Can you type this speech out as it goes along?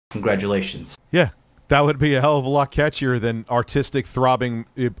Congratulations. Yeah, that would be a hell of a lot catchier than artistic, throbbing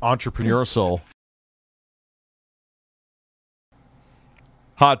entrepreneur soul.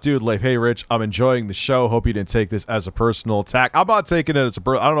 Hot dude, Leif. Hey, Rich, I'm enjoying the show. Hope you didn't take this as a personal attack. I'm not taking it as a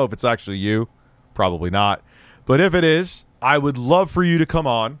I don't know if it's actually you. Probably not. But if it is, I would love for you to come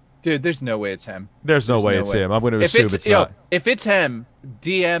on. Dude, there's no way it's him. There's no way it's him. I'm going to assume it's not. If it's him,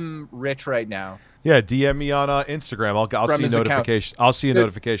 DM Rich right now. Yeah, DM me on Instagram. I'll see a notification. I'll see a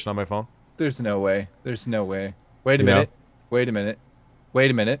notification on my phone. There's no way. There's no way. Wait a minute. Wait a minute. Wait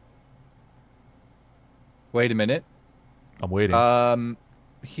a minute. Wait a minute. I'm waiting.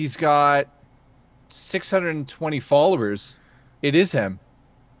 He's got 620 followers. It is him.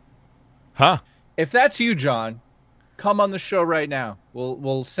 Huh? If that's you, John, come on the show right now.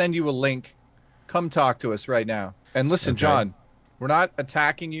 We'll send you a link. Come talk to us right now. And listen, Okay. John, we're not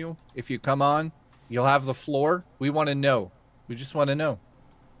attacking you. If you come on, you'll have the floor. We want to know. We just want to know.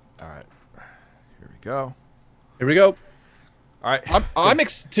 All right. Here we go. Here we go. All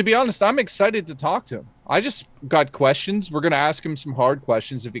right. To be honest, I'm excited to talk to him. I just got questions. We're going to ask him some hard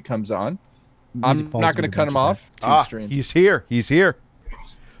questions if he comes on. I'm not going to cut him off. He's here. He's here.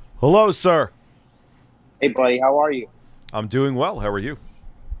 Hello, sir. Hey, buddy. How are you? I'm doing well. How are you?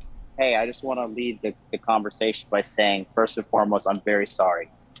 Hey, I just want to lead the conversation by saying, first and foremost, I'm very sorry.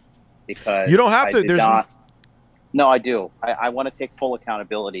 Because you don't have to. No, I do. I want to take full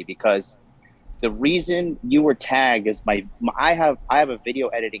accountability because the reason you were tagged is I have a video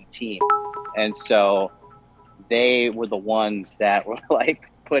editing team, and so they were the ones that were like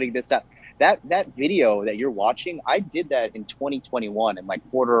putting this up. That video that you're watching, I did that in 2021 in like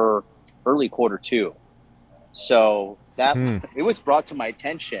early quarter two. So that it was brought to my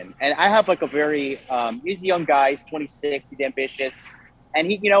attention, and I have like a very he's a young guy, he's 26, he's ambitious, and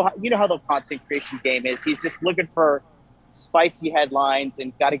he you know how the content creation game is. He's just looking for spicy headlines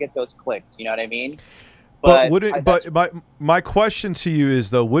and got to get those clicks. You know what I mean? But my question to you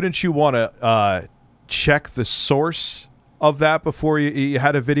is though, wouldn't you want to check the source of that before you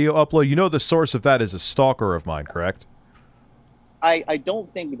had a video upload? You know, the source of that is a stalker of mine, correct? I don't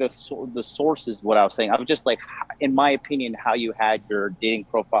think the source is what I was saying. I was just like, in my opinion, how you had your dating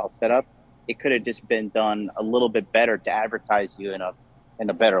profile set up, it could have just been done a little bit better to advertise you in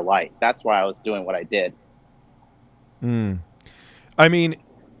a better light. That's why I was doing what I did. I mean,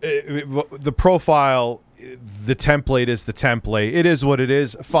 the profile, the template is the template. It is what it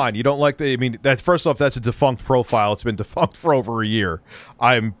is. Fine. You don't like the. I mean, that first off, that's a defunct profile. It's been defunct for over a year.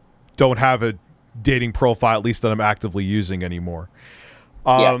 Don't have a dating profile, at least that I'm actively using anymore.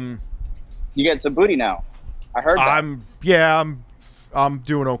 You get some booty now. I heard that. I'm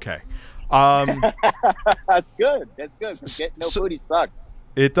doing okay. That's good. That's good. Getting no booty sucks.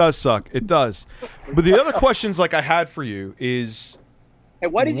 It does suck. It does. But the other questions like I had for you is, hey,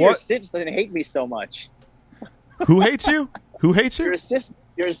 why does your assistant hate me so much? Who hates you? Who hates you?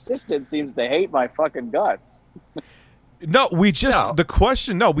 Your assistant seems to hate my fucking guts. No, we just the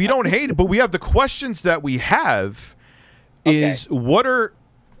question. No, we don't hate it, but we have the questions that we have. Is what are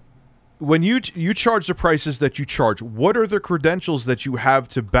when you charge the prices that you charge? What are the credentials that you have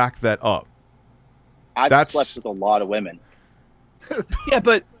to back that up? I've slept with a lot of women. Yeah,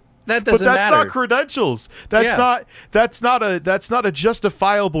 but that doesn't matter. But that's not credentials. That's not a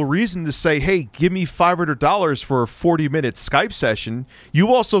justifiable reason to say, "Hey, give me $500 for a 40-minute Skype session."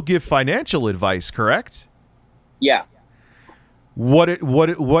 You also give financial advice, correct? Yeah.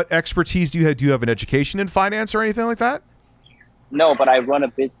 What expertise do you have? Do you have an education in finance or anything like that? No, but I run a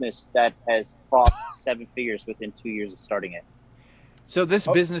business that has crossed 7 figures within 2 years of starting it. So this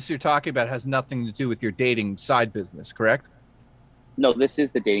business you're talking about has nothing to do with your dating side business, correct? No, this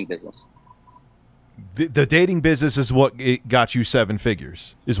is the dating business. The dating business is what got you 7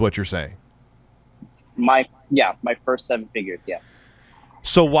 figures, is what you're saying. My first 7 figures, yes.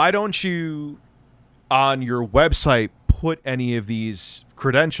 So why don't you, on your website, put any of these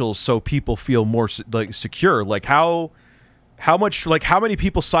credentials so people feel more secure? Like how many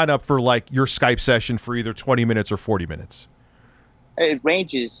people sign up for like your Skype session for either 20 minutes or 40 minutes? It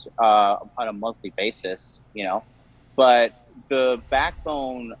ranges on a monthly basis, but the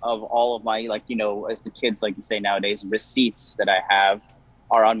backbone of all of my, as the kids like to say nowadays, receipts that I have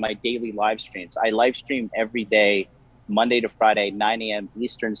are on my daily live streams. I live stream every day, Monday to Friday, 9 a.m.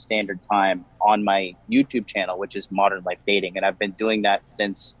 Eastern Standard Time on my YouTube channel, which is Modern Life Dating. And I've been doing that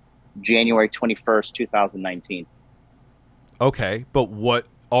since January 21st, 2019. Okay, but what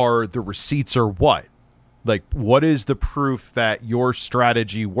are the receipts or what? Like, what is the proof that your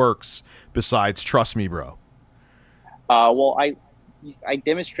strategy works besides trust me, bro? Well, I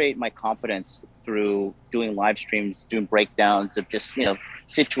demonstrate my competence through doing live streams, doing breakdowns of just,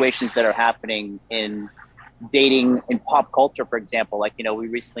 situations that are happening in dating in pop culture, for example. Like, you know, we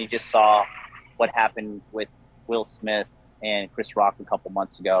recently just saw what happened with Will Smith and Chris Rock a couple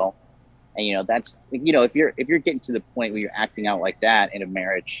months ago. And, you know, that's, you know, if you're getting to the point where you're acting out like that in a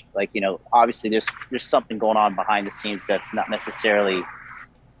marriage, like, you know, obviously there's something going on behind the scenes that's not necessarily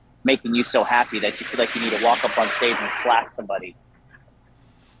making you so happy that you feel like you need to walk up on stage and slap somebody.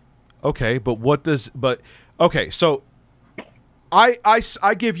 Okay, but okay, so I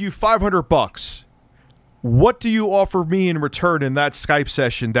give you $500. What do you offer me in return in that Skype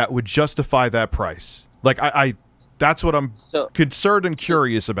session that would justify that price? Like, that's what I'm concerned and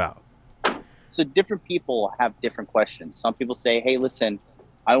curious about. So different people have different questions. Some people say, hey, listen,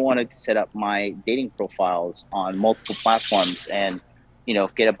 I want to set up my dating profiles on multiple platforms and, you know,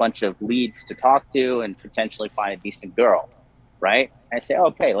 get a bunch of leads to talk to and potentially find a decent girl, right? And I say,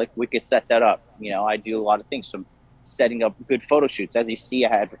 okay, like we could set that up. You know, I do a lot of things from setting up good photo shoots. As you see, I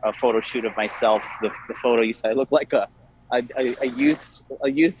had a photo shoot of myself. The photo you said I look like a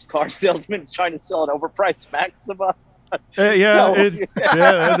used car salesman trying to sell an overpriced Maxima. Yeah,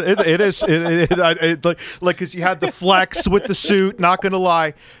 it is. Like, because you had the flex with the suit. Not gonna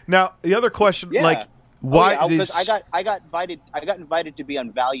lie. Now, the other question, like, why? I got invited to be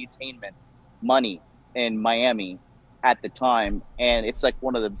on Valuetainment Money in Miami at the time, and it's like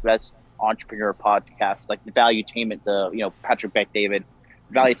one of the best entrepreneur podcasts. Like the Valuetainment, Patrick Bet-David.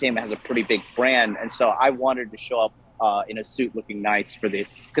 Valuetainment has a pretty big brand, and so I wanted to show up in a suit looking nice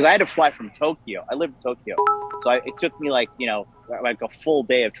because I had to fly from Tokyo. I live in Tokyo. So it took me like a full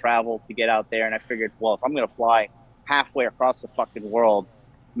day of travel to get out there. And I figured, well, if I'm going to fly halfway across the fucking world,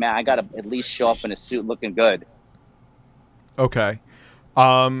 man, I got to at least show up in a suit looking good. Okay.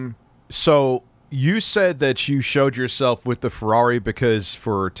 So you said that you showed yourself with the Ferrari because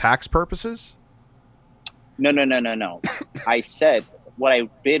for tax purposes? No. I said what I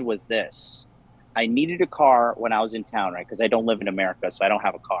did was this. I needed a car when I was in town, right? Because I don't live in America, so I don't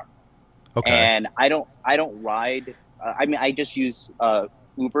have a car. Okay. And I don't ride. I just use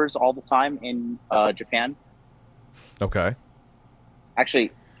Ubers all the time in Japan. Okay. Actually,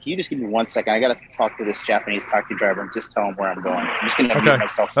 can you just give me 1 second? I got to talk to this Japanese taxi driver and just tell him where I'm going. I'm just going to mute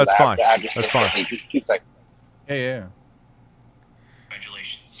myself. That's fine. That's fine. Just 2 seconds. Yeah.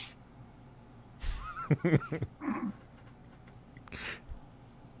 Congratulations.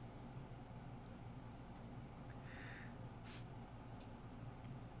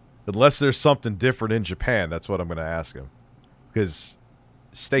 Unless there's something different in Japan, that's what I'm going to ask him. Because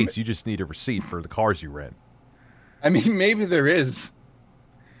States, you just need a receipt for the cars you rent. I mean, maybe there is.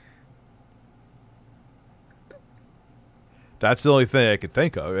 That's the only thing I could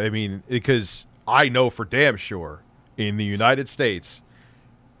think of. I mean, because I know for damn sure in the United States,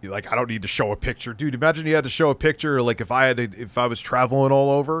 like, I don't need to show a picture. Dude, imagine you had to show a picture, like, if I was traveling all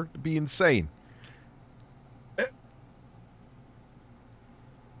over, it'd be insane.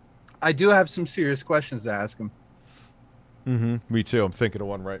 I do have some serious questions to ask him. Mm-hmm. Me too. I'm thinking of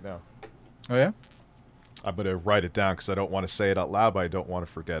one right now. Oh, yeah? I'm going to write it down because I don't want to say it out loud, but I don't want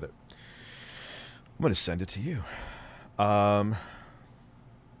to forget it. I'm going to send it to you. Yeah,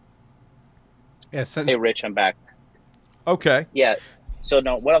 Hey, Rich, I'm back. Okay. Yeah. So,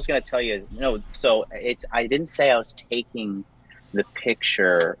 no, what I was going to tell you is, I didn't say I was taking the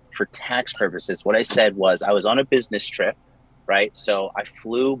picture for tax purposes. What I said was I was on a business trip. Right. So I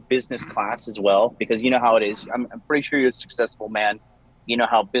flew business class as well, because you know how it is. I'm pretty sure you're a successful man. You know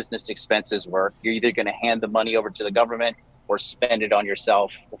how business expenses work. You're either going to hand the money over to the government or spend it on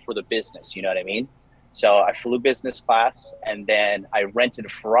yourself for the business. You know what I mean? So I flew business class, and then I rented a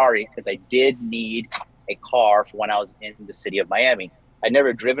Ferrari because I did need a car for when I was in the city of Miami. I'd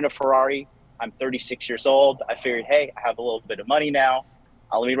never driven a Ferrari. I'm 36 years old. I figured, hey, I have a little bit of money now.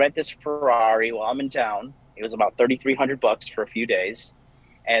 Let me rent this Ferrari while I'm in town. It was about $3,300 for a few days.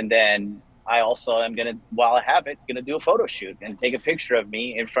 And then I also am while I have it, gonna do a photo shoot and take a picture of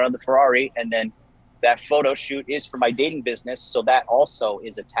me in front of the Ferrari. And then that photo shoot is for my dating business. So that also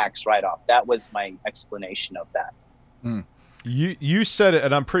is a tax write-off. That was my explanation of that. You said it,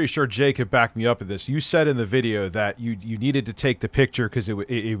 and I'm pretty sure Jake could back me up in this. You said in the video that you needed to take the picture because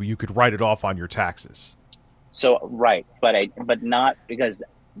you could write it off on your taxes. So, right. But not because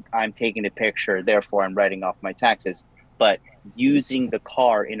I'm taking the picture, therefore I'm writing off my taxes, but using the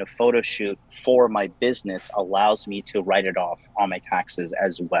car in a photo shoot for my business allows me to write it off on my taxes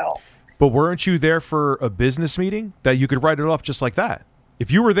as well. But weren't you there for a business meeting that you could write it off just like that?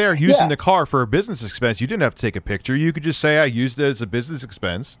 If you were there using the car for a business expense, you didn't have to take a picture. You could just say, I used it as a business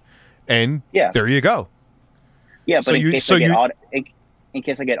expense, and there you go. Yeah, but in case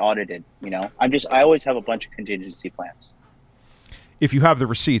I get audited, I always have a bunch of contingency plans. if you have the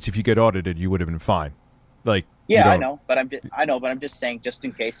receipts, if you get audited, you would have been fine. Like, yeah, I know, but I'm just saying, just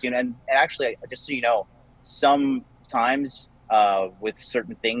in case, you know, and actually, just so you know, sometimes with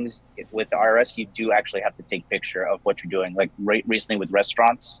certain things with the IRS, you do actually have to take picture of what you're doing. Like recently with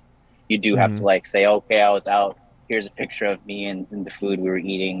restaurants, you do have to like say, okay, I was out. Here's a picture of me and the food we were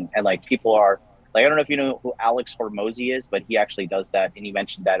eating. And like people are like, I don't know if you know who Alex Hormozy is, but he actually does that. And he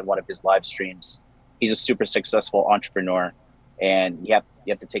mentioned that in one of his live streams. He's a super successful entrepreneur. And you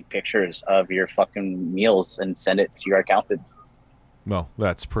have to take pictures of your fucking meals and send it to your accountant. Well,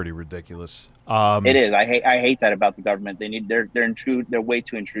 that's pretty ridiculous. It is. I hate that about the government. They're way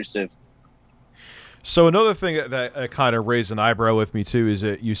too intrusive. So another thing that kind of raised an eyebrow with me too is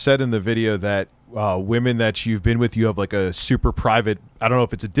that you said in the video that women that you've been with, you have like a super private, I don't know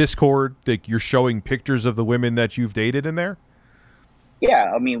if it's a Discord, like you're showing pictures of the women that you've dated in there.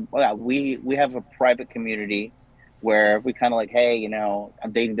 Yeah, I mean, we have a private community where we kind of like, hey, you know,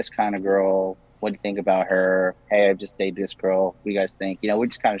 I'm dating this kind of girl. What do you think about her? Hey, I just dated this girl. What do you guys think? You know, we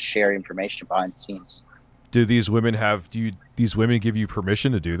just kind of share information behind the scenes. Do these women give you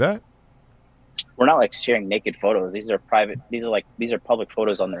permission to do that? We're not like sharing naked photos. These are private. These are public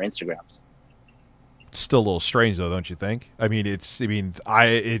photos on their Instagrams. It's still a little strange though, don't you think? I mean,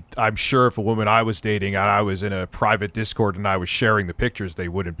 I'm sure if a woman I was dating and I was in a private Discord and I was sharing the pictures, they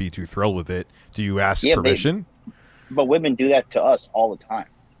wouldn't be too thrilled with it. Do you ask permission? But women do that to us all the time.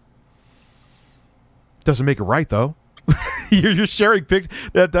 Doesn't make it right though. You're sharing pictures.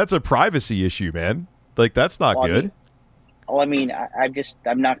 That's a privacy issue, man. Like that's not good. I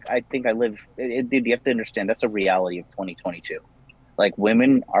think I live, dude, you have to understand that's a reality of 2022. Like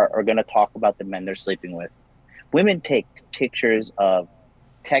women are going to talk about the men they're sleeping with. Women take pictures of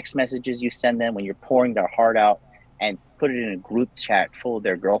text messages you send them when you're pouring their heart out and put it in a group chat full of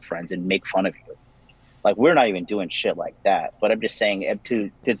their girlfriends and make fun of you. Like we're not even doing shit like that. But I'm just saying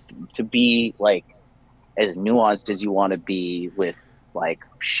to be like as nuanced as you want to be with like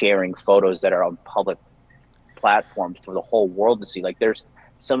sharing photos that are on public platforms for the whole world to see. Like there's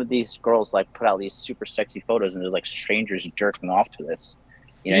some of these girls like put out these super sexy photos and there's like strangers jerking off to this.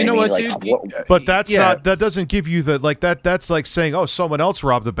 You know what, dude? But that's not, that doesn't give you the, like that's like saying, oh, someone else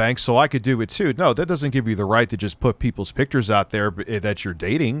robbed the bank, so I could do it too. No, that doesn't give you the right to just put people's pictures out there that you're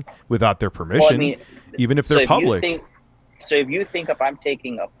dating without their permission, well, I mean, even if they're public. If you think if I'm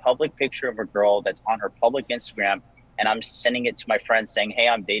taking a public picture of a girl that's on her public Instagram and I'm sending it to my friends saying, hey,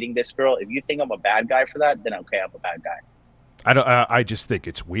 I'm dating this girl, if you think I'm a bad guy for that, then okay, I'm a bad guy. I just think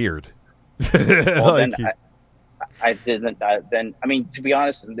it's weird. Well, like then I mean, to be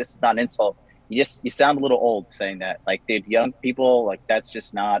honest, and this is not an insult, you sound a little old saying that. Like, dude, young people, like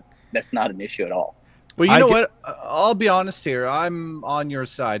that's not an issue at all. Well, you know what? I'll be honest here. I'm on your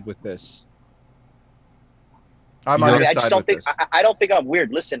side with this. I don't think I'm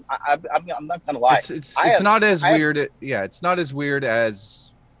weird. Listen, I'm not gonna lie. It's not as weird. Yeah, it's not as weird as,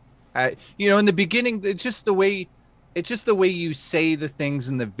 you know, in the beginning. It's just the way you say the things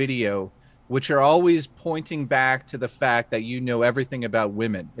in the video, which are always pointing back to the fact that you know everything about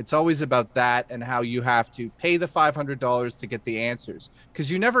women. It's always about that and how you have to pay the $500 to get the answers, because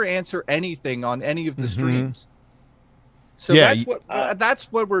you never answer anything on any of the streams. So yeah,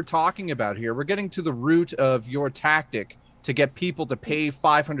 that's what we're talking about here. We're getting to the root of your tactic to get people to pay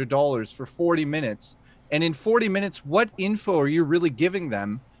 $500 for 40 minutes. And in 40 minutes, what info are you really giving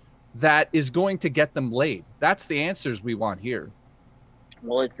them that is going to get them laid? That's the answers we want here.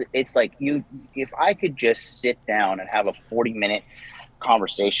 Well, it's like if I could just sit down and have a 40-minute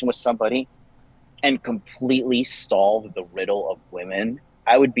conversation with somebody and completely solve the riddle of women,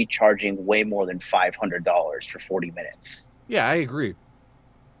 I would be charging way more than $500 for 40 minutes. Yeah, I agree.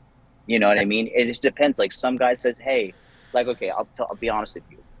 You know what I mean? It just depends. Like some guy says, hey, like, okay, I'll be honest with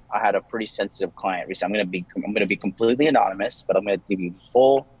you. I had a pretty sensitive client recently. I'm going to be completely anonymous, but I'm going to give you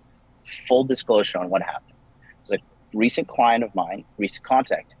full disclosure on what happened. It was a recent client of mine,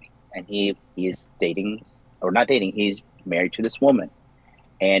 contacted me, and he is dating, or not dating, he's married to this woman.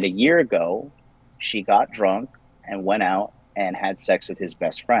 And a year ago, she got drunk and went out and had sex with his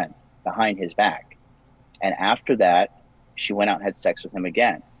best friend behind his back. And after that, she went out and had sex with him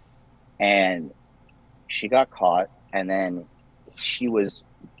again. And she got caught, and then she was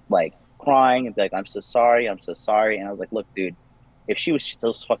like crying and be like, I'm so sorry. And I was like, look, dude, if she was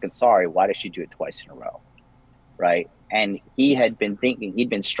still fucking sorry, why did she do it twice in a row? Right. And he'd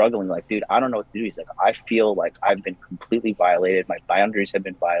been struggling, like, dude, I don't know what to do. He's like, I feel like I've been completely violated. My boundaries have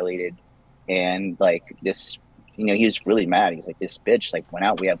been violated. And like this, you know, he was really mad. He's like, this bitch like went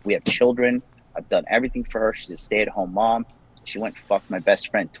out. We have children. I've done everything for her. She's a stay-at-home mom. She went and fucked my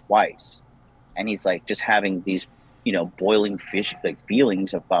best friend twice. And he's like just having these boiling fish like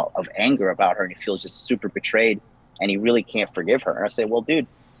feelings of anger about her, and he feels just super betrayed, and he really can't forgive her. And I say, well, dude,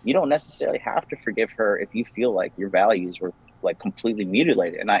 you don't necessarily have to forgive her if you feel like your values were like completely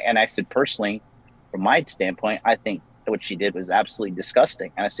mutilated. And I said, personally, from my standpoint, I think what she did was absolutely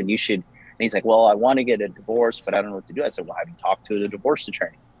disgusting. And I said, you should. And he's like, well, I want to get a divorce, but I don't know what to do. I said, well, have you talked to the divorce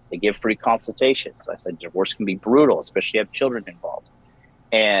attorney? They give free consultations. I said, divorce can be brutal, especially if you have children involved.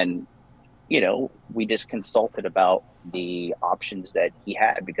 And we just consulted about the options that he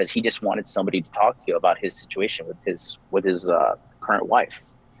had, because he just wanted somebody to talk to about his situation with his current wife.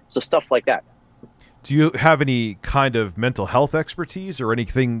 So stuff like that. Do you have any kind of mental health expertise or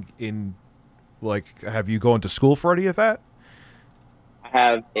anything have you gone to school for any of that? I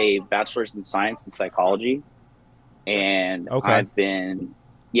have a bachelor's in science and psychology, and okay. I've been,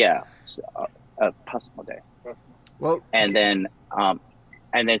 possible day. Well, and then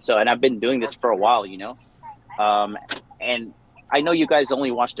I've been doing this for a while, and I know you guys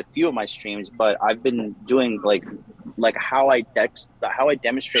only watched a few of my streams, but I've been doing like how I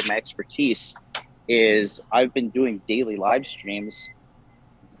demonstrate my expertise is I've been doing daily live streams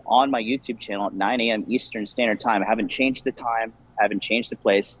on my YouTube channel at 9 a.m. Eastern Standard Time. I haven't changed the time. I haven't changed the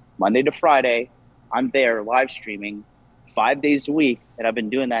place. Monday to Friday, I'm there live streaming 5 days a week, and I've been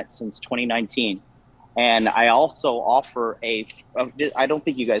doing that since 2019. And I also offer I don't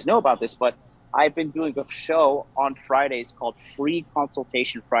think you guys know about this, but I've been doing a show on Fridays called Free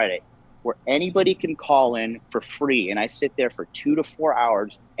Consultation Friday, where anybody can call in for free. And I sit there for 2 to 4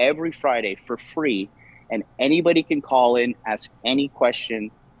 hours every Friday for free. And anybody can call in, ask any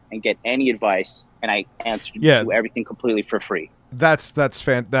question, and get any advice. And I do everything completely for free. That's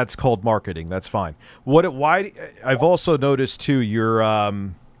called marketing. That's fine. Why? I've also noticed too, you're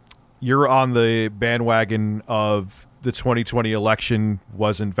on the bandwagon of the 2020 election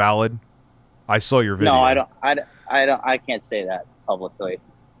wasn't valid. I saw your video. No, I can't say that publicly.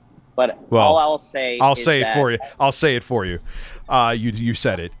 But all I'll say I'll say it for you. I'll say it for you. You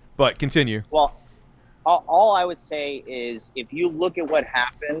said it. But continue. Well, all I would say is if you look at what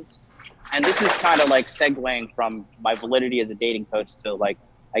happened, and this is kind of like segueing from my validity as a dating coach to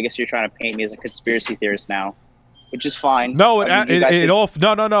I guess you're trying to paint me as a conspiracy theorist now, which is fine. No, that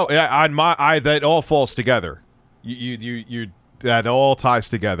all falls together. You that all ties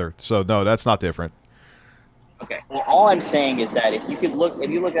together. So no, that's not different. Okay. Well, all I'm saying is that if you look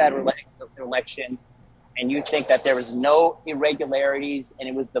at the election and you think that there was no irregularities and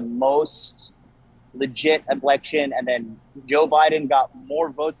it was the most legit election, and then Joe Biden got more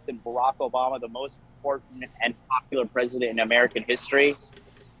votes than Barack Obama, the most important and popular president in American history.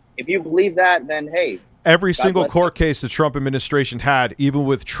 If you believe that, then hey. Every single court case the Trump administration had, even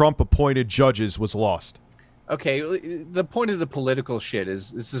with Trump-appointed judges, was lost. Okay, the point of the political shit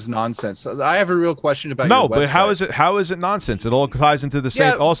is this is nonsense. I have a real question about no, your but website. how is it nonsense? It all ties into the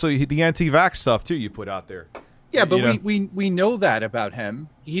same. Yeah. Also, the anti-vax stuff too. You put out there. Yeah, but we know that about him.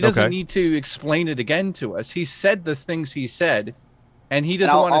 He doesn't need to explain it again to us. He said the things he said, and he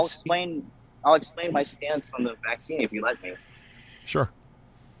doesn't want to. I'll explain my stance on the vaccine if you let me. Sure.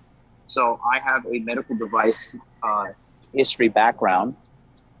 So I have a medical device history background.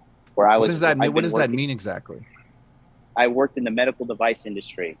 Where I was. What does that mean? What does that mean exactly? I worked in the medical device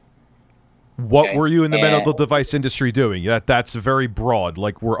industry. What were you in the medical device industry doing? That's very broad.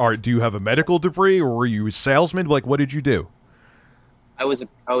 Do you have a medical degree, or were you a salesman? What did you do? I was a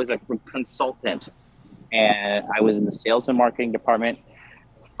consultant, and I was in the sales and marketing department,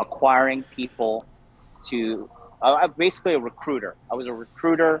 acquiring people to. I'm basically a recruiter. I was a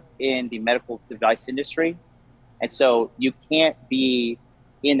recruiter in the medical device industry, and so you can't be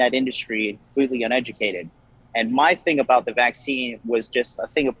in that industry completely uneducated. And my thing about the vaccine was just a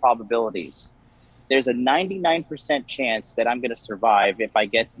thing of probabilities. There's a 99% chance that I'm going to survive if I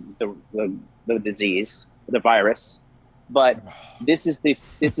get the disease, the virus. But this is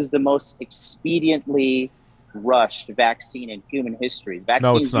the most expediently rushed vaccine in human history.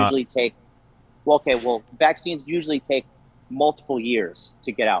 Vaccines usually take vaccines usually take multiple years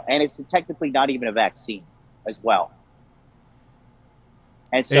to get out, and it's technically not even a vaccine as well.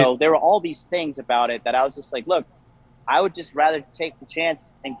 And so there were all these things about it that I was just like, look, I would just rather take the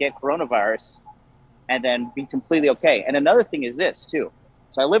chance and get coronavirus and then be completely okay. And another thing is this too.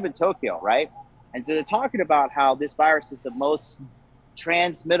 So I live in Tokyo, right? And so they're talking about how this virus is the most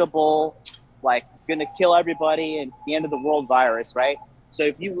transmittable, gonna kill everybody, and it's the end of the world virus, right? So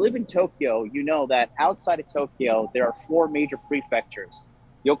if you live in Tokyo, you know that outside of Tokyo, there are 4 major prefectures: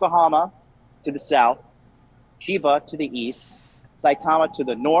 Yokohama to the south, Chiba to the east, Saitama to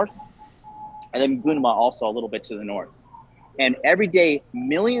the north, and then Gunma also a little bit to the north. And every day,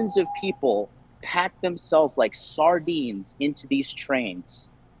 millions of people pack themselves like sardines into these trains.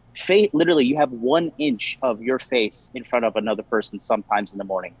 Literally, you have 1 inch of your face in front of another person sometimes in the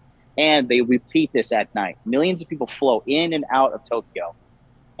morning. And they repeat this at night. Millions of people flow in and out of Tokyo.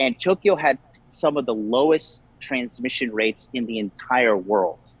 And Tokyo had some of the lowest transmission rates in the entire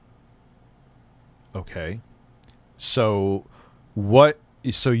world. Okay. So what,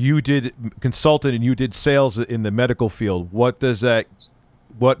 so you did consultant and you did sales in the medical field. What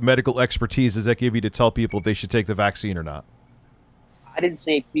medical expertise does that give you to tell people if they should take the vaccine or not? I didn't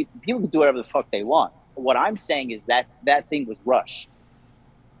say people can do whatever the fuck they want. What I'm saying is that that thing was rushed.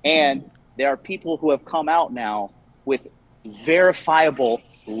 And there are people who have come out now with verifiable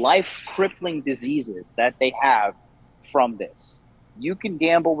life-crippling diseases that they have from this. You can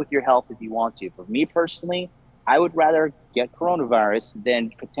gamble with your health if you want to. For me personally, I would rather get coronavirus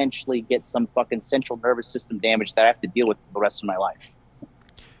than potentially get some fucking central nervous system damage that I have to deal with for the rest of my life.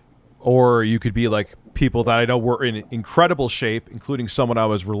 Or you could be like people that I know were in incredible shape, including someone I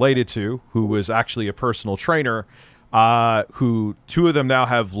was related to who was actually a personal trainer, who 2 of them now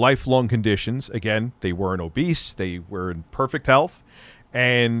have lifelong conditions. Again, they weren't obese. They were in perfect health.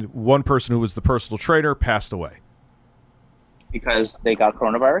 And one person who was the personal trainer passed away. Because they got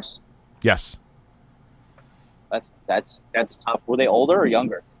coronavirus? Yes. That's tough. Were they older or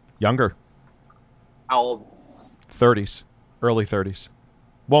younger? Younger. How old? 30s. Early 30s.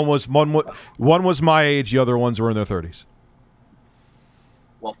 One was my age. The other ones were in their 30s.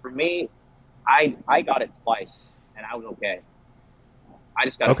 Well, for me, I got it twice, and I was okay. I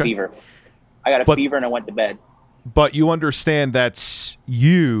just got a fever. I got a fever, and I went to bed. But you understand that's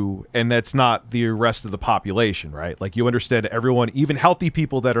you, and that's not the rest of the population, right? Like, you understand everyone, even healthy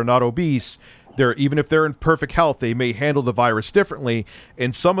people that are not obese, even if they're in perfect health, they may handle the virus differently,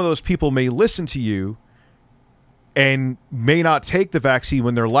 and some of those people may listen to you and may not take the vaccine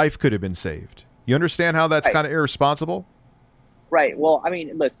when their life could have been saved. You understand how that's kind of irresponsible? Right. Well, I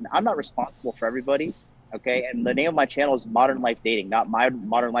mean, listen, I'm not responsible for everybody, okay? And the name of my channel is Modern Life Dating, not my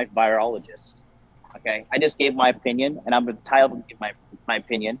Modern Life Virologist, okay? I just gave my opinion, and I'm entitled to give my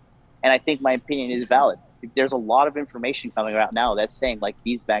opinion, and I think my opinion is valid. There's a lot of information coming out now that's saying, like,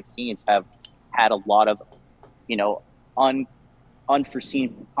 these vaccines have had a lot of, you know,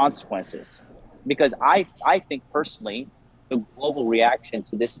 unforeseen consequences. Because I think personally, the global reaction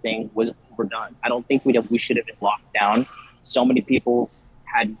to this thing was overdone. I don't think we should have been locked down. So many people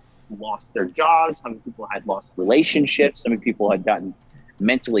had lost their jobs. So many people had lost relationships. So many people had gotten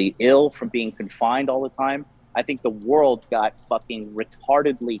mentally ill from being confined all the time. I think the world got fucking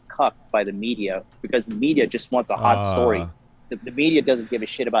retardedly cucked by the media because the media just wants a hot story. The media doesn't give a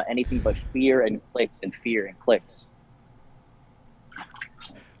shit about anything but fear and clicks and fear and clicks.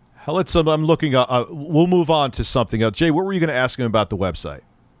 I'm looking. We'll move on to something else. Jay, what were you going to ask him about the website?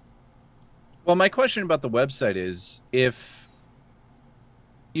 Well, my question about the website is, if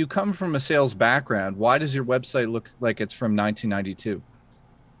you come from a sales background, why does your website look like it's from 1992?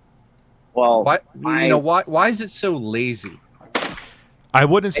 Well, why is it so lazy? I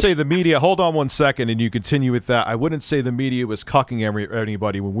wouldn't say the media. Hold on 1 second, and you continue with that. I wouldn't say the media was cucking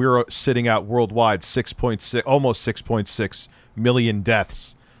anybody when we were sitting out worldwide almost 6.6 million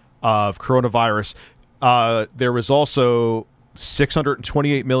deaths of coronavirus. There was also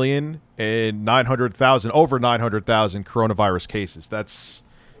 628 million and 900,000, over 900,000 coronavirus cases. It's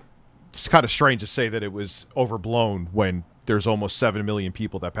kind of strange to say that it was overblown when there's almost 7 million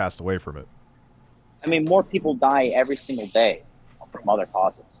people that passed away from it. I mean, more people die every single day from other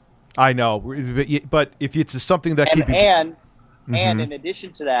causes. I know, but if it's something that could be... And in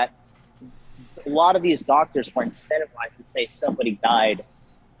addition to that, a lot of these doctors were incentivized to say somebody died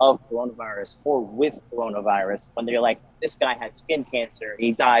of coronavirus or with coronavirus when they're like, this guy had skin cancer,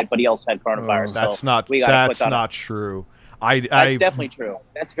 he died, but he also had coronavirus. That's not true. That's definitely true.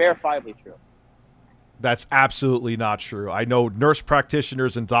 That's verifiably true. That's absolutely not true. I know nurse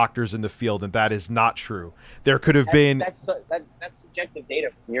practitioners and doctors in the field, and that is not true. There could have been... That's subjective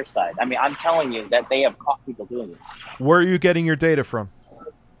data from your side. I mean, I'm telling you that they have caught people doing this. Where are you getting your data from?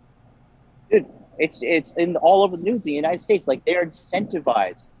 Dude, it's in all over the news in the United States. Like, they're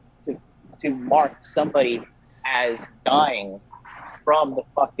incentivized to mark somebody as dying from the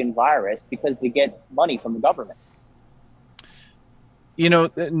fucking virus because they get money from the government. You know,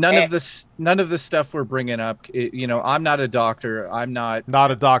 none of this stuff we're bringing up. You know, I'm not a doctor. I'm not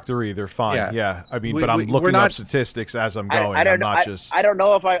a doctor either. Fine, yeah. I mean, but I'm looking up statistics as I'm going. I don't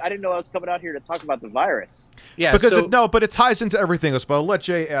know if I didn't know I was coming out here to talk about the virus. Yeah, because but it ties into everything else. But I'll let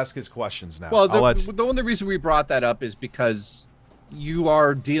Jay ask his questions now. Well, the only reason we brought that up is because you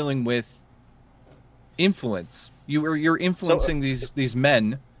are dealing with influence. You're influencing these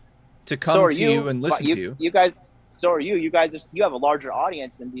men to come to you and listen to you. You guys, so are you. You guys, you have a larger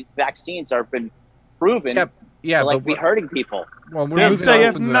audience, and these vaccines are been proven to like be hurting people. Well, they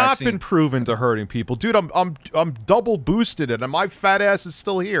have not been proven to hurting people, dude. I'm double boosted, and my fat ass is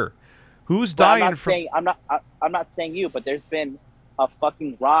still here. Who's dying I'm not saying you, but there's been a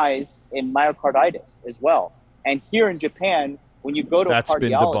fucking rise in myocarditis as well. And here in Japan, when you go to a cardiologist,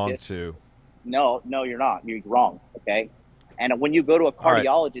 been debunked too. No, you're not. You're wrong. Okay. And when you go to a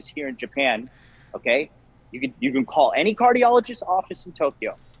cardiologist here in Japan, okay, you can call any cardiologist office in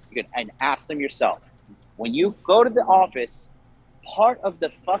Tokyo. And ask them yourself. When you go to the office, part of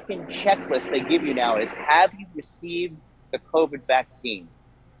the fucking checklist they give you now is, have you received the COVID vaccine?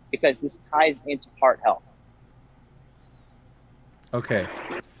 Because this ties into heart health. Okay.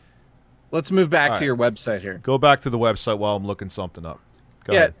 Let's move back to your website here. Go back to the website while I'm looking something up.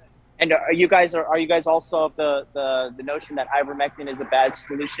 Go ahead. And are you guys also of the notion that ivermectin is a bad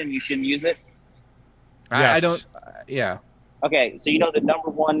solution? You shouldn't use it? Yes. I don't. Yeah. Okay, so you know the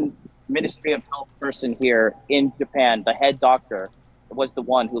 #1 Ministry of Health person here in Japan, the head doctor, was the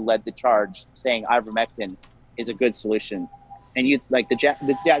one who led the charge, saying ivermectin is a good solution. And you like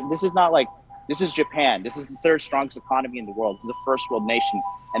this is not like, this is Japan. This is the 3rd strongest economy in the world. This is a first world nation,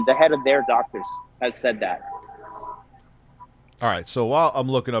 and the head of their doctors has said that. All right. So while I'm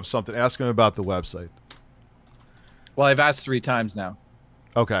looking up something, ask him about the website. Well, I've asked 3 times now.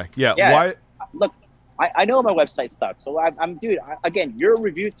 Okay. Yeah. Why? Look, I know my website sucks. So dude, again, you're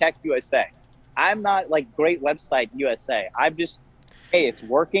Review Tech USA. I'm not like Great Website USA. I'm just, hey, it's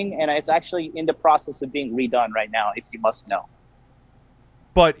working, and it's actually in the process of being redone right now, if you must know.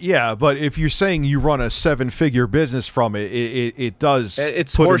 But if you're saying you run a 7-figure business from it, it does.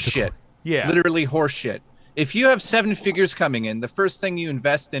 It's horseshit. Yeah. Literally horseshit. If you have 7 figures coming in, the first thing you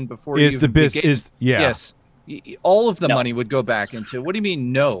invest in before is the business. Yes. All of the money would go back into. What do you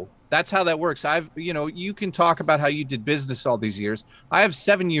mean no? That's how that works. You can talk about how you did business all these years. I have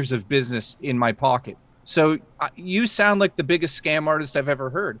 7 years of business in my pocket. So you sound like the biggest scam artist I've ever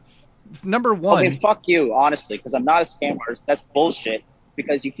heard. #1. Okay, fuck you, honestly, because I'm not a scam artist. That's bullshit.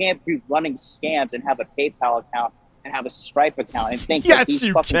 Because you can't be running scams and have a PayPal account and have a Stripe account and think that these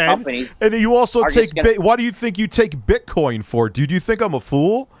fucking companies. And you also take. Why do you think you take Bitcoin for, dude? Do you think I'm a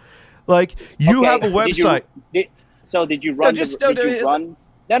fool? Like, you have a website. Did you run?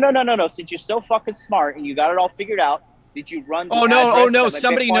 No. Since you're so fucking smart and you got it all figured out, did you run? Oh no!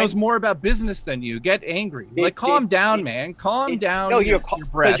 Somebody knows more about business than you. Get angry. Calm down, man. Calm down. No,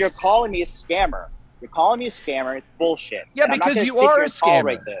 because you're calling me a scammer. You're calling me a scammer. It's bullshit. Yeah, because you are a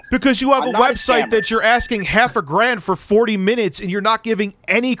scammer. Because you have a website that you're asking $1,000 for 40 minutes, and you're not giving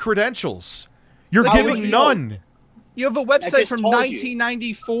any credentials. You're giving none. You have a website from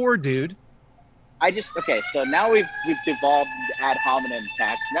 1994, dude. Okay, so now we've devolved ad hominem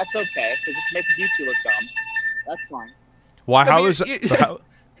attacks, and that's okay, because it's making you two look dumb. That's fine. Why? How is it?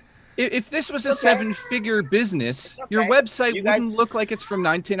 If this was a 7-figure business, your website wouldn't look like it's from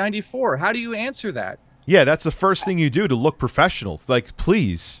 1994. How do you answer that? Yeah, that's the first thing you do to look professional. Like,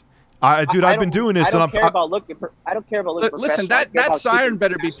 please. Dude, I've been doing this, and I don't care about looking Listen, that siren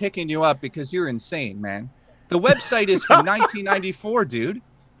better be picking you up, because you're insane, man. The website is from 1994, dude.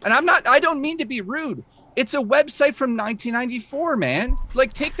 And I don't mean to be rude. It's a website from 1994, man.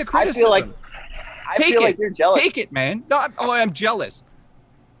 Like, take the criticism. I feel like you're jealous. Take it, man. No, I'm jealous.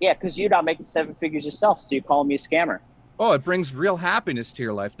 Yeah, because you're not making 7 figures yourself, so you're calling me a scammer. Oh, it brings real happiness to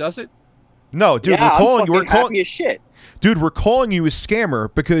your life, does it? No, dude, we're calling you shit. Dude, we're calling you a scammer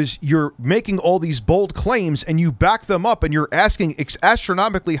because you're making all these bold claims and you back them up and you're asking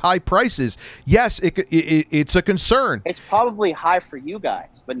astronomically high prices. Yes, it's a concern. It's probably high for you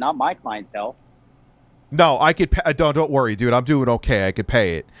guys, but not my clientele. No, I could. Don't worry, dude. I'm doing okay. I could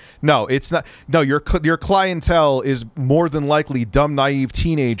pay it. No, it's not. No, your clientele is more than likely dumb, naive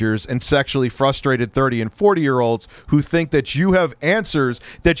teenagers and sexually frustrated 30 and 40-year-olds who think that you have answers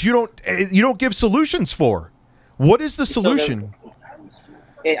that you don't give solutions for. What is the solution?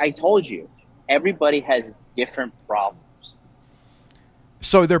 I told you, everybody has different problems.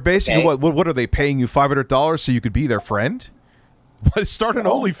 So they're basically what are they paying you $500 so you could be their friend? Start an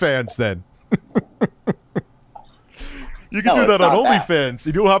OnlyFans then. You can do that on OnlyFans.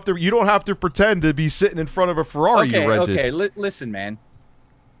 You don't have to pretend to be sitting in front of a Ferrari you rented. Okay, listen, man.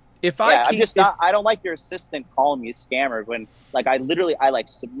 I don't like your assistant calling me a scammer when, like, I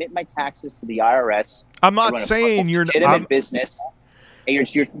submit my taxes to the IRS. I'm not saying you're legitimate business,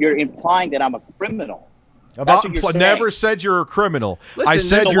 and you're implying that I'm a criminal. Never said you're a criminal. Listen, I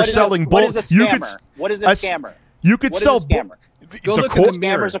said you're selling bull. What is a scammer? What is a scammer? You could sell. Go the look in the court-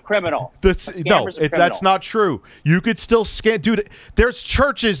 mirror. Scammer's a criminal. That's, A no, scammer's a if that's criminal. not true. You could still scam, dude. There's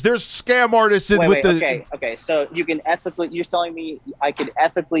churches, there's scam artists Wait, with the. okay. So you can ethically. You're telling me I could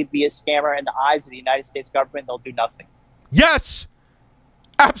ethically be a scammer in the eyes of the United States government? They'll do nothing. Yes,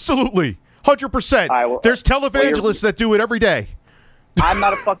 absolutely, 100%. All right, well, there's televangelists that do it every day. I'm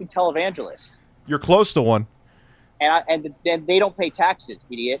not a fucking televangelist, You're close to one. and they don't pay taxes,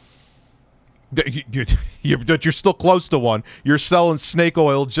 idiot. But you're still close to one. You're selling snake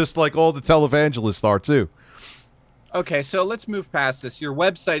oil just like all the televangelists are too. Okay, so let's move past this. Your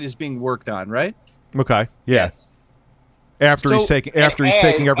website is being worked on, right? Okay. Yes. After So- he's taking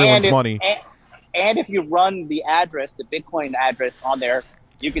everyone's money. And if you run the address, the Bitcoin address on there,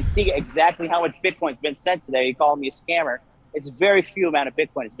 you can see exactly how much Bitcoin's been sent to there. You call me a scammer. It's very few amount of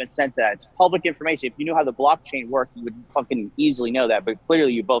Bitcoin has been sent to that. It's public information. If you knew how the blockchain worked, you would fucking easily know that. But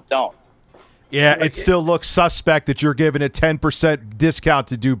clearly, you both don't. Yeah, it still looks suspect that you're giving a 10% discount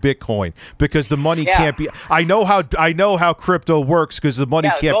to do Bitcoin because the money can't be. I know how crypto works because the money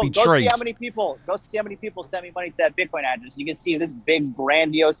can't be go traced. See how many people. Go see how many people send me money to that Bitcoin address. You can see this big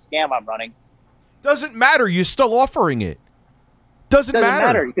grandiose scam I'm running. Doesn't matter. You're still offering it. Doesn't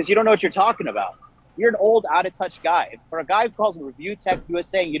matter because you don't know what you're talking about. You're an old, out of touch guy. For a guy who calls Review Tech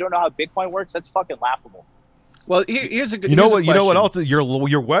USA and you don't know how Bitcoin works, that's fucking laughable. Well, here's a good. You know here's what? a You know what question. else?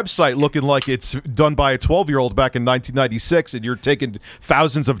 Your website looking like it's done by a 12-year-old back in 1996, and you're taking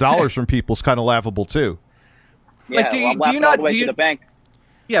thousands of dollars from people. Is kind of laughable too. Like, Yeah, do well, you- I'm do you laughing not- all the way do to you- the bank?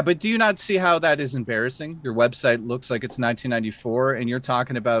 Yeah, but do you not see how that is embarrassing? Your website looks like it's 1994, and you're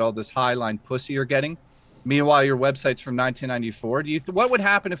talking about all this highline pussy you're getting. Meanwhile, your website's from 1994. What would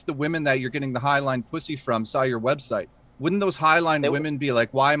happen if the women that you're getting the highline pussy from saw your website? Wouldn't those highline women be like,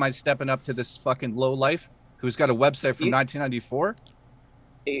 "Why am I stepping up to this fucking low life who's got a website from 1994?"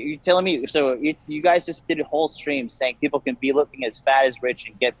 You're telling me, so you guys just did a whole stream saying people can be looking as fat as rich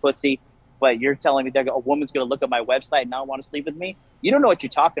and get pussy, but you're telling me that a woman's going to look at my website and not want to sleep with me? You don't know what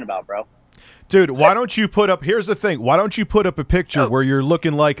you're talking about, bro. Dude, why don't you put up? Here's the thing. Why don't you put up a picture where you're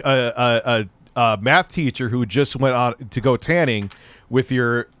looking like a math teacher who just went on to go tanning with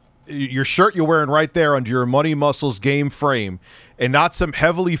your shirt you're wearing right there under your Money Muscles game frame, and not some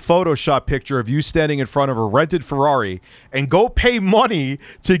heavily photoshopped picture of you standing in front of a rented Ferrari, and go pay money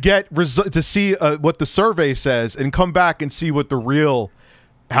to get to see what the survey says and come back and see what the real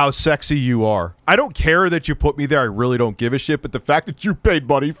how sexy you are. I don't care that you put me there. I really don't give a shit, but the fact that you paid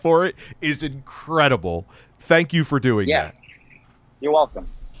money for it is incredible. Thank you for doing that. You're welcome.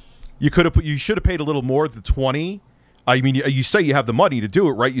 You should have paid a little more than 20. I mean, you say you have the money to do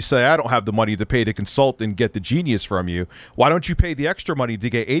it, right? You say, I don't have the money to pay to consult and get the genius from you. Why don't you pay the extra money to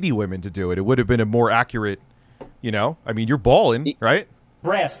get 80 women to do it? It would have been a more accurate, I mean, you're balling, right?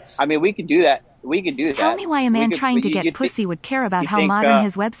 Breasts. I mean, we can do that. We can do that. Tell me why a man trying to get pussy would care about how modern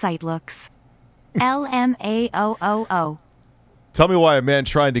his website looks. LMAOOO. Tell me why a man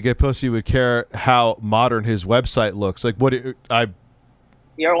trying to get pussy would care how modern his website looks. Like,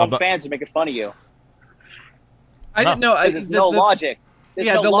 Your own fans are making fun of you. I didn't know. There's no logic. There's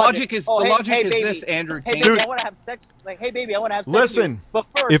Yeah, no the logic is hey, baby. this, Andrew Hey, Tate. baby, I want to have sex. Like, hey, baby, I want to have sex. Listen, with you. But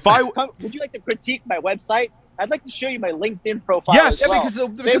first, would you like to critique my website? I'd like to show you my LinkedIn profile. Yes. as well. because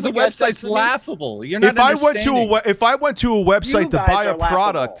the Maybe you have sex website's with me? laughable. You're not if I went to a website You to guys buy a are laughable.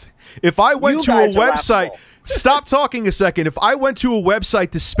 product, if I went You to a guys are website, laughable. stop talking a second. If I went to a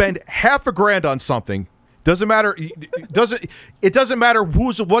website to spend $500,000 on something, doesn't matter. It doesn't matter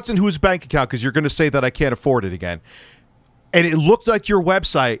what's in whose bank account, because you're going to say that I can't afford it again. And it looked like your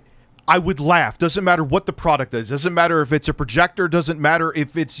website, I would laugh. Doesn't matter what the product is. Doesn't matter if it's a projector. Doesn't matter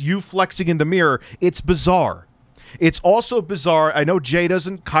if it's you flexing in the mirror. It's bizarre. It's also bizarre. I know Jay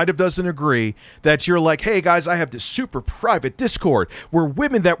doesn't agree that you're like, hey guys, I have this super private Discord where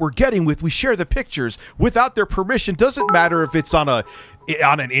women that we're getting with, we share the pictures without their permission. Doesn't matter if it's on an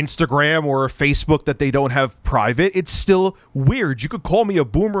Instagram or a Facebook that they don't have private. It's still weird. You could call me a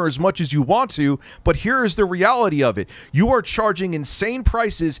boomer as much as you want to, but here is the reality of it. You are charging insane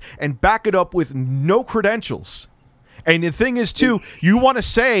prices and back it up with no credentials. And the thing is, too, you want to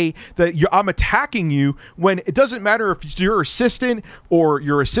say that I'm attacking you when it doesn't matter if it's your assistant or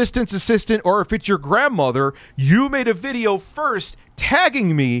your assistant's assistant or if it's your grandmother. You made a video first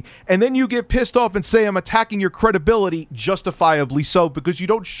tagging me, and then you get pissed off and say I'm attacking your credibility, justifiably so, because you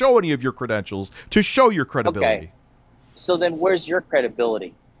don't show any of your credentials to show your credibility. Okay. So then where's your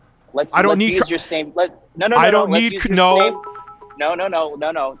credibility? Let's use your same. No. I don't need no.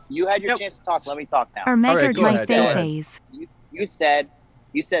 No. You had your chance to talk. Let me talk now. Or measured go my ahead, stay go ahead. phase. You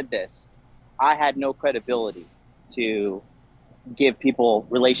said this. I had no credibility to give people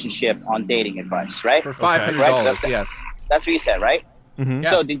relationship on dating advice, right? For $500, Okay. yes. That's what you said, right? Mm-hmm.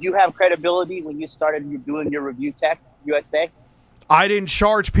 So did you have credibility when you started doing your Review Tech USA? I didn't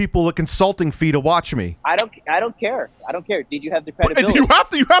charge people a consulting fee to watch me. I don't care. I don't care. Did you have the credibility?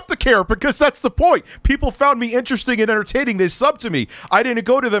 You have to care, because that's the point. People found me interesting and entertaining. They subbed to me. I didn't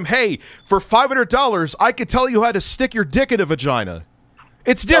go to them, hey, for $500, I could tell you how to stick your dick in a vagina.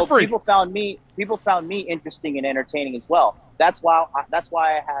 It's different. So people found me interesting and entertaining as well. That's why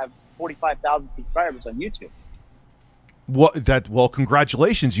I have 45,000 subscribers on YouTube. Well,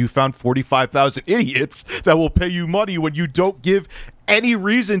 congratulations. You found 45,000 idiots that will pay you money when you don't give any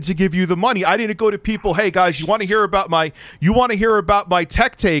reason to give you the money. I didn't go to people, hey guys, you want to hear about my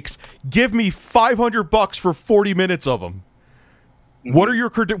tech takes? Give me $500 for 40 minutes of them. Mm-hmm. What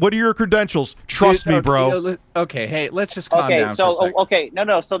are your credentials? Trust me, bro. Okay, hey, let's just calm down.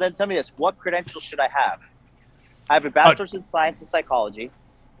 No. So then tell me this: what credentials should I have? I have a bachelor's in science and psychology.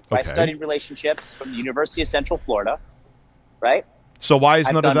 Okay. I studied relationships from the University of Central Florida. Right. So why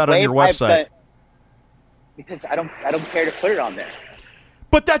is none of that on your website? Because I don't care to put it on there.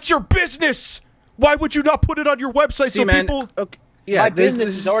 But that's your business. Why would you not put it on your website people? Okay. Yeah, my business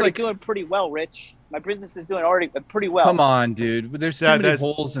is already doing pretty well, Rich. My business is doing already pretty well. Come on, dude. There's too many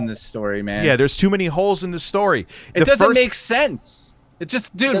holes in this story, man. Yeah, there's too many holes in this story. It doesn't make sense. It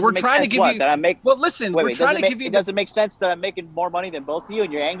just, dude, we're trying to give you. Well, listen, we're trying to give you. It doesn't make sense that I'm making more money than both of you,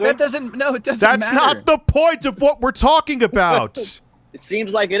 and you're angry. That doesn't. No, it doesn't. That's not the point of what we're talking about. It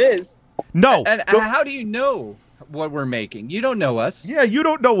seems like it is. No. And how do you know what we're making? You don't know us. Yeah, you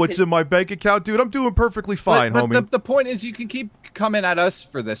don't know what's in my bank account, dude. I'm doing perfectly fine, homie. But the point is, you can keep coming at us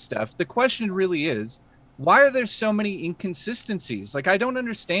for this stuff. The question really is, why are there so many inconsistencies? Like, I don't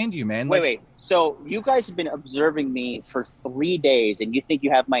understand you, man. Wait. So you guys have been observing me for 3 days, and you think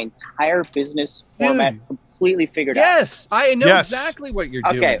you have my entire business format completely figured out? Yes, I know exactly what you're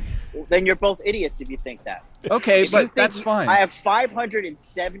doing. Okay, then you're both idiots if you think that. Okay, but that's fine. I have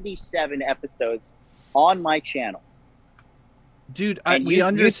 577 episodes on my channel. Dude, we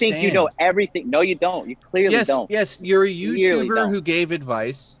understand. You think you know everything. No, you don't. You clearly don't. Yes, you're a YouTuber who gave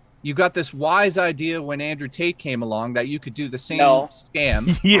advice. You got this wise idea when Andrew Tate came along that you could do the same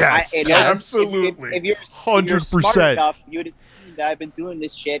scam. Yes, absolutely. If you're 100%. Smart enough, you'd have seen that I've been doing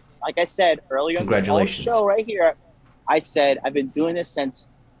this shit. Like I said earlier on this show right here, I said I've been doing this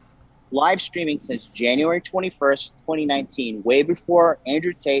live streaming since January 21st, 2019, way before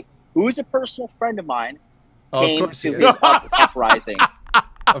Andrew Tate, who is a personal friend of mine, came to his uprising.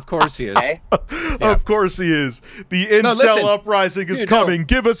 Of course he is. Okay? Yeah. Of course he is. The incel uprising is coming.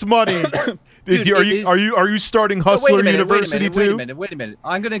 Give us money. Dude, are you starting Hustler University too? Wait a minute.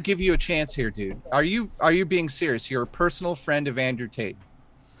 I'm gonna give you a chance here, dude. Are you being serious? You're a personal friend of Andrew Tate.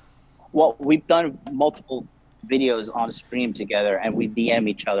 Well, we've done multiple videos on stream together, and we DM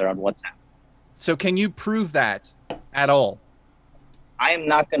each other on WhatsApp. So can you prove that at all? I am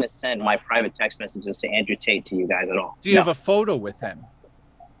not going to send my private text messages to Andrew Tate to you guys at all. Do you have a photo with him?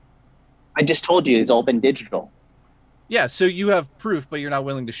 I just told you it's all been digital. Yeah, so you have proof, but you're not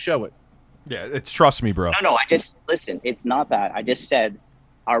willing to show it. Yeah, trust me, bro. No, listen, it's not that. I just said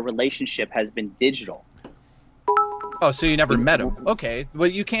our relationship has been digital. Oh, so you never met him? Okay, well,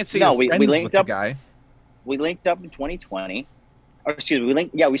 you can't say you're friends with the guy. We linked up in 2020. Or excuse me,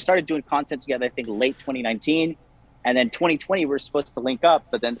 we started doing content together, I think, late 2019. And then 2020, we were supposed to link up,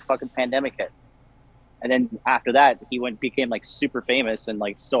 but then the fucking pandemic hit. And then after that, he became like super famous and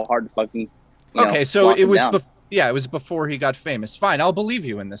like so hard to fucking. Okay, so it was it was before he got famous. Fine, I'll believe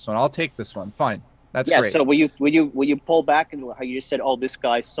you in this one. I'll take this one. Fine, that's great. So will you pull back and how you just said, oh, this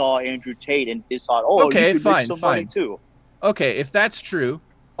guy saw Andrew Tate and they thought, oh, okay, you could make some money too. Okay, if that's true,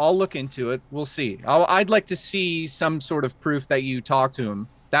 I'll look into it. We'll see. I'd like to see some sort of proof that you talked to him.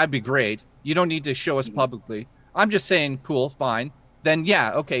 That'd be great. You don't need to show us publicly. I'm just saying, cool, fine. Then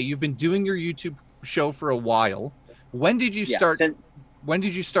yeah, okay. You've been doing your YouTube show for a while. When did you start? When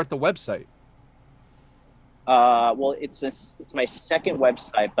did you start the website? Well, it's my second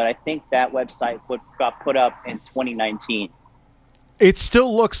website, but I think that website got put up in 2019. It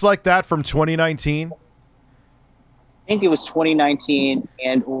still looks like that from 2019. I think it was 2019,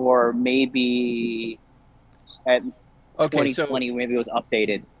 and or maybe at 2020, maybe it was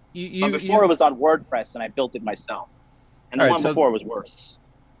updated. But before it was on WordPress, and I built it myself. And the one before was worse.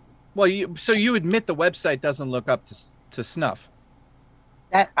 Well, so you admit the website doesn't look up to snuff.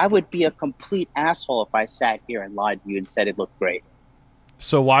 That I would be a complete asshole if I sat here and lied to you and said it looked great.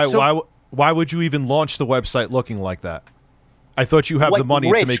 So why would you even launch the website looking like that? I thought you have the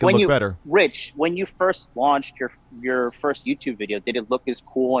money to make it look better. Rich, when you first launched your first YouTube video, did it look as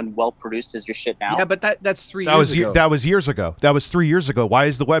cool and well produced as your shit now? Yeah, but that's 3 years ago. That was years ago. That was 3 years ago. Why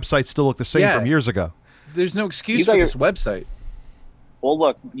does the website still look the same from years ago? there's no excuse for this website. Well,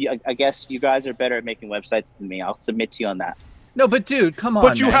 look, I guess you guys are better at making websites than me. I'll submit to you on that. No, but dude, come on.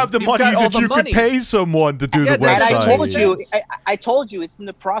 But you have the money that you could pay someone to do the website. And I told you, it's in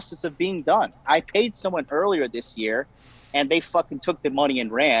the process of being done. I paid someone earlier this year, and they fucking took the money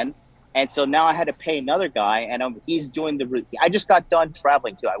and ran. And so now I had to pay another guy, and he's doing I just got done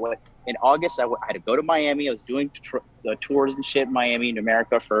traveling too. I went in August. I had to go to Miami. I was doing the tours and shit in Miami and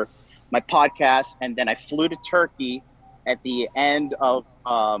America for my podcast, and then I flew to Turkey at the end of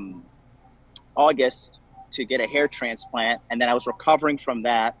August to get a hair transplant, and then I was recovering from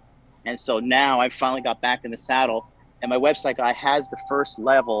that, and so now I finally got back in the saddle, and my website guy has the first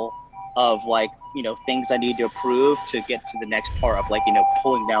level of things I need to approve to get to the next part of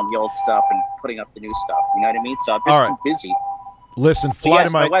pulling down the old stuff and putting up the new stuff. You know what I mean? So I've just been busy. Listen,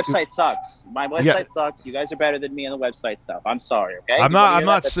 my website sucks. My website sucks. You guys are better than me on the website stuff. I'm sorry. Okay.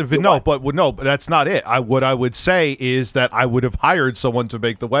 But that's not it. What I would say is that I would have hired someone to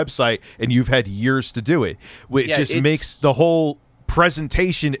make the website, and you've had years to do it. It just makes the whole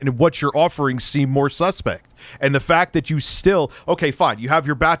presentation and what you're offering seem more suspect. And the fact that you still, okay, fine, you have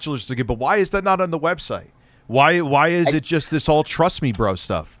your bachelor's degree, but why is that not on the website? Why is it just this all trust me bro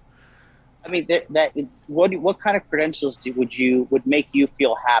stuff? I mean, what kind of credentials would make you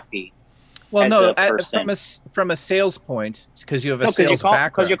feel happy? Well, no, from a sales point, because you have a sales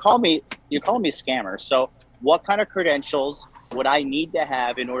background. Because you call me a scammer. So, what kind of credentials would I need to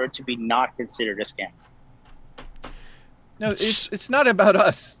have in order to be not considered a scammer? No, it's not about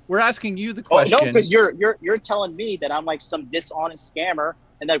us. We're asking you the question. Oh, no, because you're telling me that I'm like some dishonest scammer.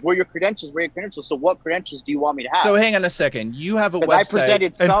 And like, where are your credentials? So what credentials do you want me to have? So hang on a second. You have a website. I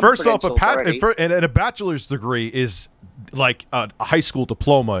presented some and first off, a bachelor's degree is like a high school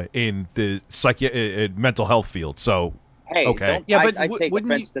diploma in the mental health field. So, hey, okay. I take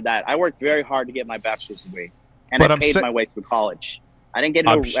offense to that. I worked very hard to get my bachelor's degree, and I paid my way through college. I didn't get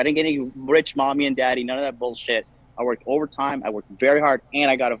any rich mommy and daddy, none of that bullshit. I worked overtime. I worked very hard, and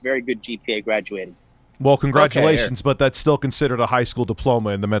I got a very good GPA graduating. Well, congratulations, but that's still considered a high school diploma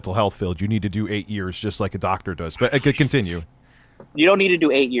in the mental health field. You need to do 8 years just like a doctor does. But I could continue. You don't need to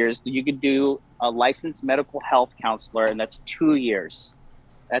do 8 years. You could do a licensed medical health counselor, and that's 2 years.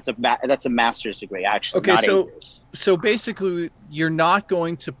 That's a master's degree, actually. Okay, so basically, you're not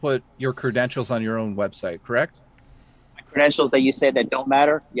going to put your credentials on your own website, correct? My credentials that you say that don't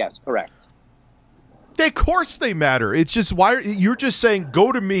matter? Yes, correct. Of course they matter. It's just you're just saying,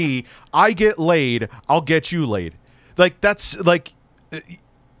 go to me, I get laid, I'll get you laid. Like that's like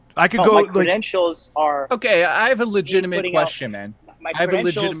I could go. My credentials are okay. I have a legitimate question, man. My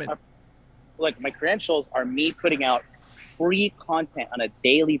credentials are me putting out free content on a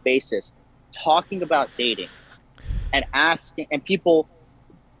daily basis, talking about dating, and people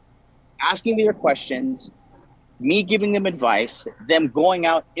asking me their questions. Me giving them advice, them going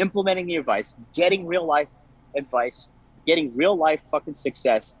out, implementing the advice, getting real life advice, getting real life fucking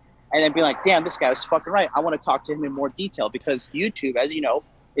success, and then being like, damn, this guy was fucking right. I want to talk to him in more detail, because YouTube, as you know,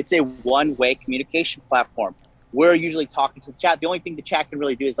 it's a one-way communication platform. We're usually talking to the chat. The only thing the chat can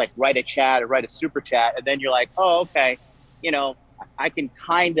really do is like write a chat or write a super chat, and then you're like, oh, okay, I can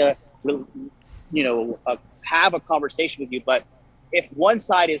kind of, have a conversation with you. But if one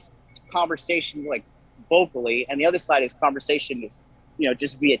side is conversation like vocally, and the other side is conversation is,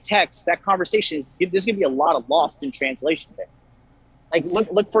 just via text, that conversation there's gonna be a lot of lost in translation there. Like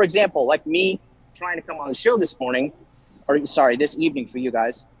look for example, like me trying to come on the show this evening for you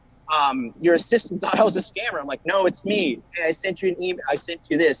guys. Your assistant thought I was a scammer. I'm like, no, it's me. Hey, I sent you an email. I sent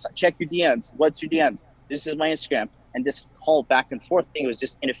you this. Check your DMs. What's your DMs? This is my Instagram. And this whole back and forth thing was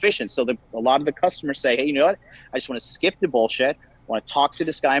just inefficient. So a lot of the customers say, hey, you know what? I just want to skip the bullshit. I want to talk to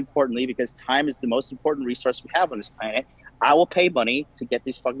this guy importantly, because time is the most important resource we have on this planet. I will pay money to get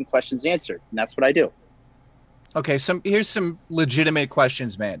these fucking questions answered. And that's what I do. Okay, here's some legitimate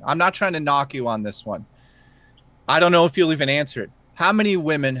questions, man. I'm not trying to knock you on this one. I don't know if you'll even answer it. How many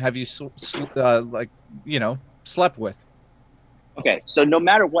women have you slept with? Okay, so no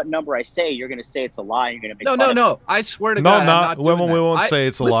matter what number I say, you're going to say it's a lie. You're going to make No. I swear to God, we won't say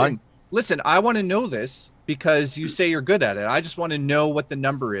it's a lie. Listen, I want to know this because you say you're good at it. I just want to know what the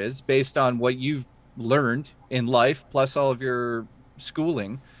number is based on what you've learned in life, plus all of your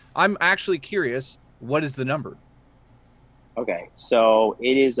schooling. I'm actually curious, what is the number? Okay, so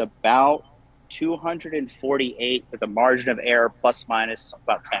it is about 248 with a margin of error plus minus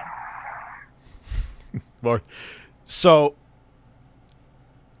about 10. So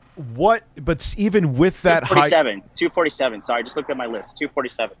what, but even with that 247. Sorry, I just looked at my list.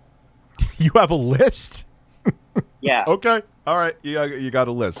 247. You have a list? Yeah. Okay. All right. You got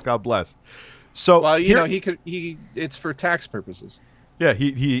a list. God bless. So well, you know, it's for tax purposes. Yeah,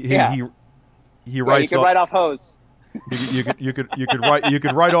 he Right, writes. you could write off hose. You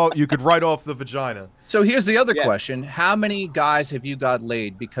could write off the vagina. So here's the other question: how many guys have you got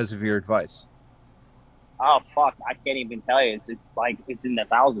laid because of your advice? Oh fuck, I can't even tell you. It's in the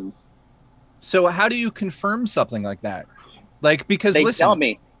thousands. So how do you confirm something like that? Like, because they listen, tell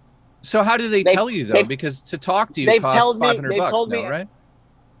me. So how do they tell you though? Because to talk to you costs $500 now, right?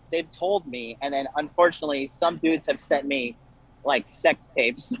 They've told me, and then unfortunately, some dudes have sent me like sex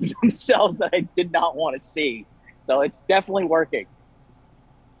tapes themselves that I did not want to see. So it's definitely working.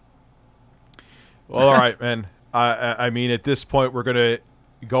 Well, all right, man. I mean, at this point, we're gonna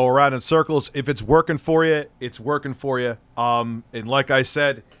go around in circles. If it's working for you, it's working for you. And like I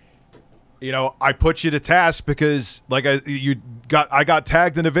said, you know, I put you to task because, like, I got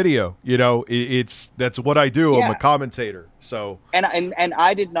tagged in a video. You know, that's what I do. Yeah. I'm a commentator. So and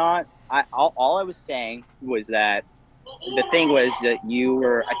I did not. All I was saying was that the thing was that you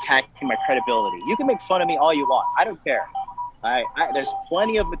were attacking my credibility. You can make fun of me all you want. I don't care. There's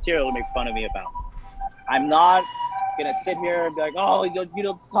plenty of material to make fun of me about. I'm not gonna sit here and be like, oh, you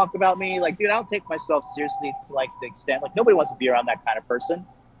don't talk about me. Like, dude, I don't take myself seriously to like the extent like nobody wants to be around that kind of person.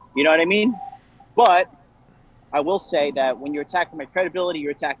 You know what I mean? But I will say that when you're attacking my credibility,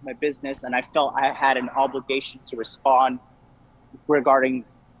 you're attacking my business, and I felt I had an obligation to respond regarding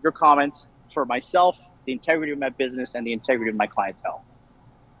your comments for myself, the integrity of my business, and the integrity of my clientele.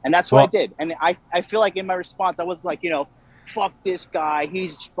 And that's what I did. And I feel like in my response, I was like, you know, fuck this guy.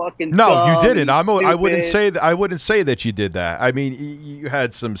 He's fucking dumb. You didn't. I wouldn't say that you did that. I mean, you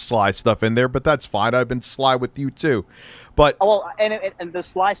had some sly stuff in there, but that's fine. I've been sly with you too. But and the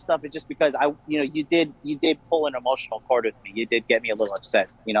sly stuff is just because you did pull an emotional cord with me. You did get me a little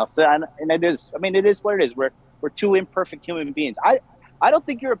upset, you know. So and it is. I mean, it is what it is. We're two imperfect human beings. I don't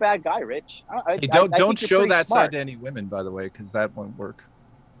think you're a bad guy, Rich. Don't show that side to any women, by the way, because that won't work.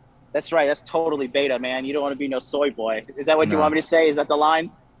 That's right. That's totally beta, man. You don't want to be no soy boy. Is that what you want me to say? Is that the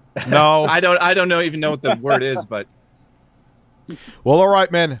line? No, I don't even know what the word is, but. Well, all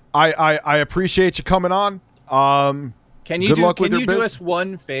right, man. I appreciate you coming on. Can you do us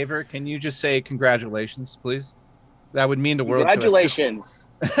one favor? Can you just say congratulations, please? That would mean the world to us. Congratulations.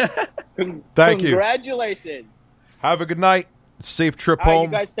 Thank you. Congratulations. Have a good night. Safe trip all right, home.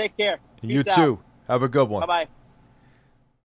 you guys take care. You too. Have a good one. Bye-bye.